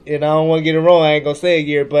 but, and I don't want to get it wrong, I ain't going to say a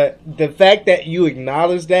year, but the fact that you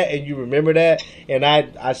acknowledged that and you remember that, and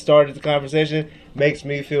I started the conversation, makes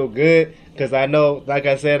me feel good, because I know, like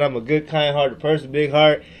I said, I'm a good, kind-hearted person, big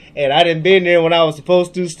heart, and I didn't been there when I was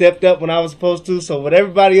supposed to, stepped up when I was supposed to, so what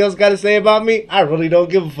everybody else got to say about me, I really don't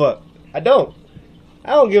give a fuck. I don't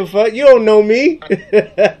give a fuck. You don't know me.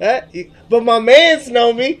 But my mans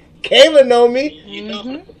know me. Kayla know me. You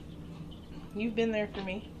know. You've been there for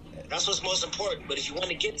me. That's what's most important. But if you want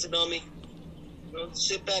to get to know me, you know,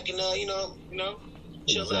 sit back and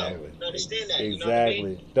chill exactly. out. Understand that. Exactly. You know what I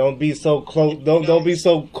mean? Don't be so close. Don't be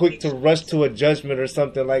so quick to rush to a judgment or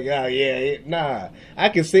something like, oh yeah, nah. I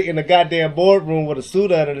can sit in a goddamn boardroom with a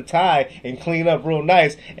suit under the tie and clean up real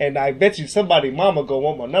nice, and I bet you somebody mama go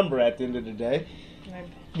want my number at the end of the day.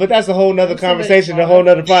 But that's a whole nother conversation, a whole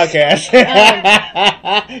nother podcast.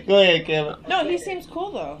 Go ahead, Kevin. No, he seems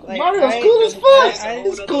cool though. Like, Mario's cool as fuck.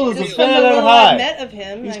 He's cool as a fan on high. I met of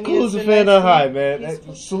him. He's cool as a fan on high,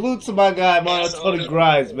 man. Salute to my guy, Mario Tony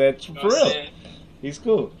Grimes, man. For real, he's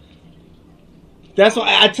cool. That's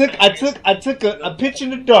why I took a pitch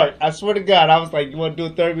in the dark. I swear to God, I was like, "You want to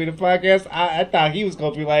do a 30-minute podcast?" I thought he was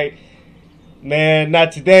gonna be like, man,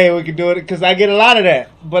 not today. We can do it because I get a lot of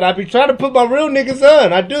that. But I be trying to put my real niggas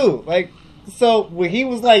on. I do. Like, so when he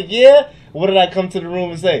was like, yeah, what did I come to the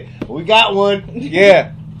room and say? We got one.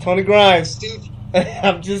 Yeah, Tony Grimes.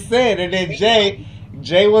 I'm just saying. And then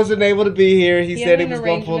Jay wasn't able to be here. He said he was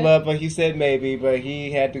going to pull up, but he said maybe. But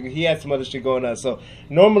he had some other shit going on. So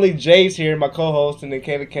normally Jay's here, my co-host, and then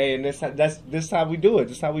Kayla K. And this how we do it.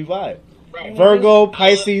 This how we vibe. Right. Virgo,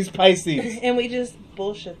 Pisces. And we just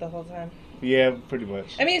bullshit the whole time. Yeah, pretty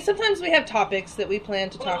much. I mean, sometimes we have topics that we plan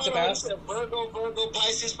to talk about. Virgo,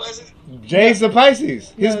 Pisces. Jay's a Pisces.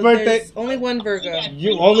 His birthday. There's only one Virgo.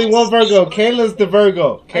 You only one Virgo. Kayla's the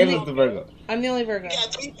Virgo. I'm the only Virgo. Yeah,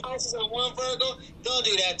 3 Pisces and 1 Virgo. Don't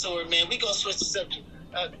do that to her, man. We gonna switch the subject.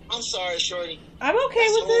 I'm sorry, shorty. I'm okay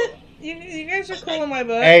with it. You guys are cool in my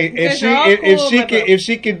book. Hey, if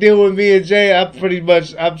she can deal with me and Jay,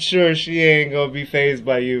 I'm sure she ain't gonna be fazed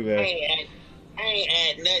by you, man. I ain't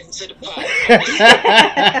add nothing to the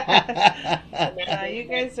pot. You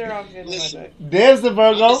guys are all good. Listen, there's the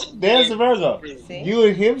Virgo. See? You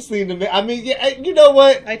and him seem to me. I mean, yeah, you know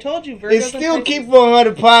what? I told you, Virgo. It's still Keep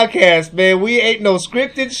 100 podcast, man. We ain't no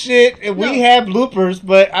scripted shit, and we have bloopers,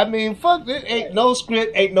 but I mean, fuck it. Ain't no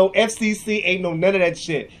script, ain't no FCC, ain't no none of that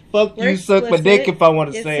shit. Fuck you, suck my dick if I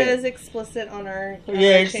want to say it. It says explicit on our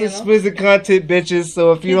it's channel. Explicit content, bitches.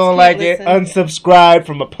 So if you don't like it, unsubscribe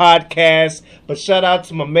from a podcast. But shout out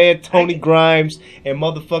to my man Tony Grimes and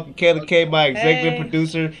motherfucking Kayla K, my executive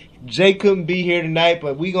producer. Jay couldn't be here tonight,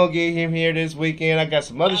 but we gonna get him here this weekend. I got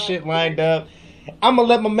some other shit lined up. I'm gonna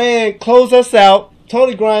let my man close us out.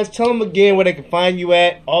 Tony Grimes, tell them again where they can find you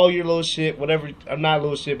at. All your little shit, whatever. Not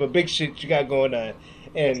little shit, but big shit you got going on.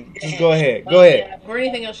 And just go ahead. Go ahead. Or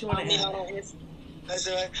anything else you want to add.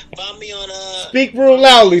 Find me on Speak real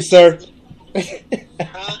loudly, sir.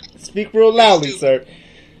 Speak real loudly, sir.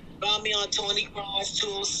 Find me on Tony Grimes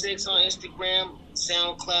 206 on Instagram,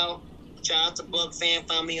 SoundCloud. Shout out to Buck Fam.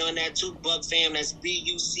 Find me on that too. Buck Fam. That's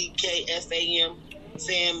BUCKFAM.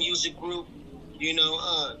 Fam Music Group. You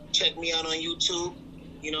know, check me out on YouTube.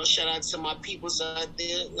 You know, shout out to my peoples out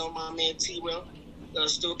there. You know, my man T-Rail.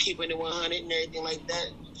 Still keeping it 100 and everything like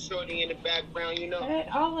that. Shorty in the background, you know. Hey,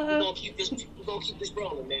 we're gonna keep this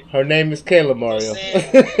rolling, man. Her name is Kayla Mario.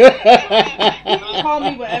 You can call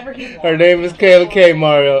me whatever he wants. Her name is Kayla K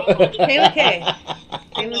Mario. Kayla K.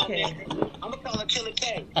 Kayla K. I'm gonna call her Killer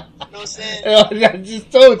K. You know what I'm saying? I just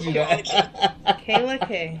told you that. Kayla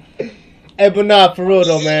K. Hey, but nah, for real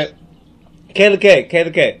though, man. Kayla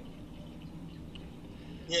K.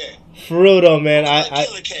 Yeah. For real though, man. Not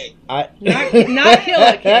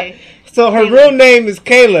Killer K. So her real name is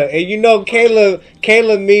Kayla, and you know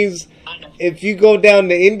Kayla means if you go down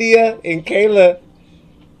to India and Kayla,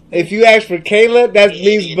 if you ask for Kayla, that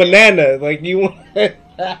means banana. Like you want,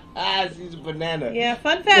 she's a banana. Yeah.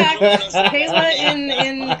 Fun fact: Kayla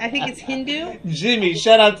in I think it's Hindu. Jimmy,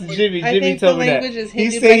 shout out to Jimmy. I Jimmy think told the me that. language is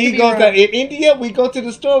Hindu, He said he goes down in India. We go to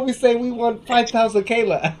the store. We say we want 5,000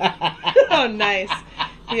 Kayla. Oh, nice.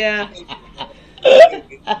 Yeah.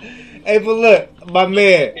 Hey, but look, my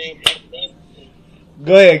man.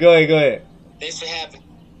 Go ahead. Thanks for having me.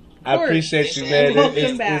 I appreciate you, man.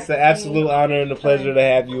 It's an absolute honor and a pleasure to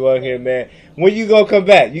have you on here, man. When you gonna come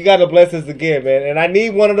back? You gotta bless us again, man. And I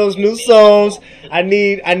need one of those new songs. I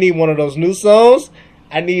need one of those new songs.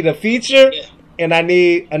 I need a feature, and I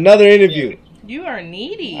need another interview. You are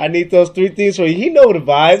needy. I need those 3 things for you. He know the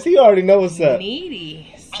vibes. He already know what's up. Needy.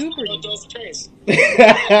 Super needy.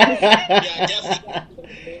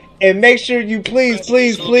 And make sure you please,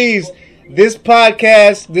 this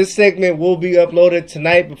podcast, this segment will be uploaded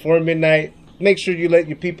tonight before midnight. Make sure you let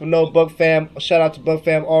your people know, Buck Fam. Shout out to Buck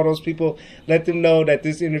Fam, all those people. Let them know that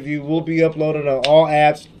this interview will be uploaded on all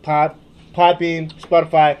apps, Podbean,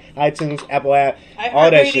 Spotify, iTunes, Apple app,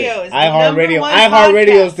 all that shit.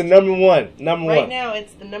 iHeartRadio is the number one. Right now,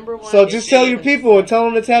 it's the number one. So just tell your people and tell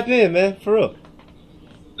them to tap in, man. For real.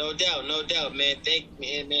 No doubt, man. Thank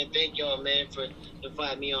y'all, man, for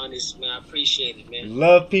inviting me on this, man. I appreciate it, man.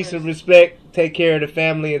 Love, peace, and respect. Take care of the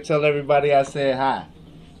family and tell everybody I said hi.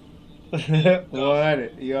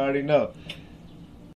 100. You already know.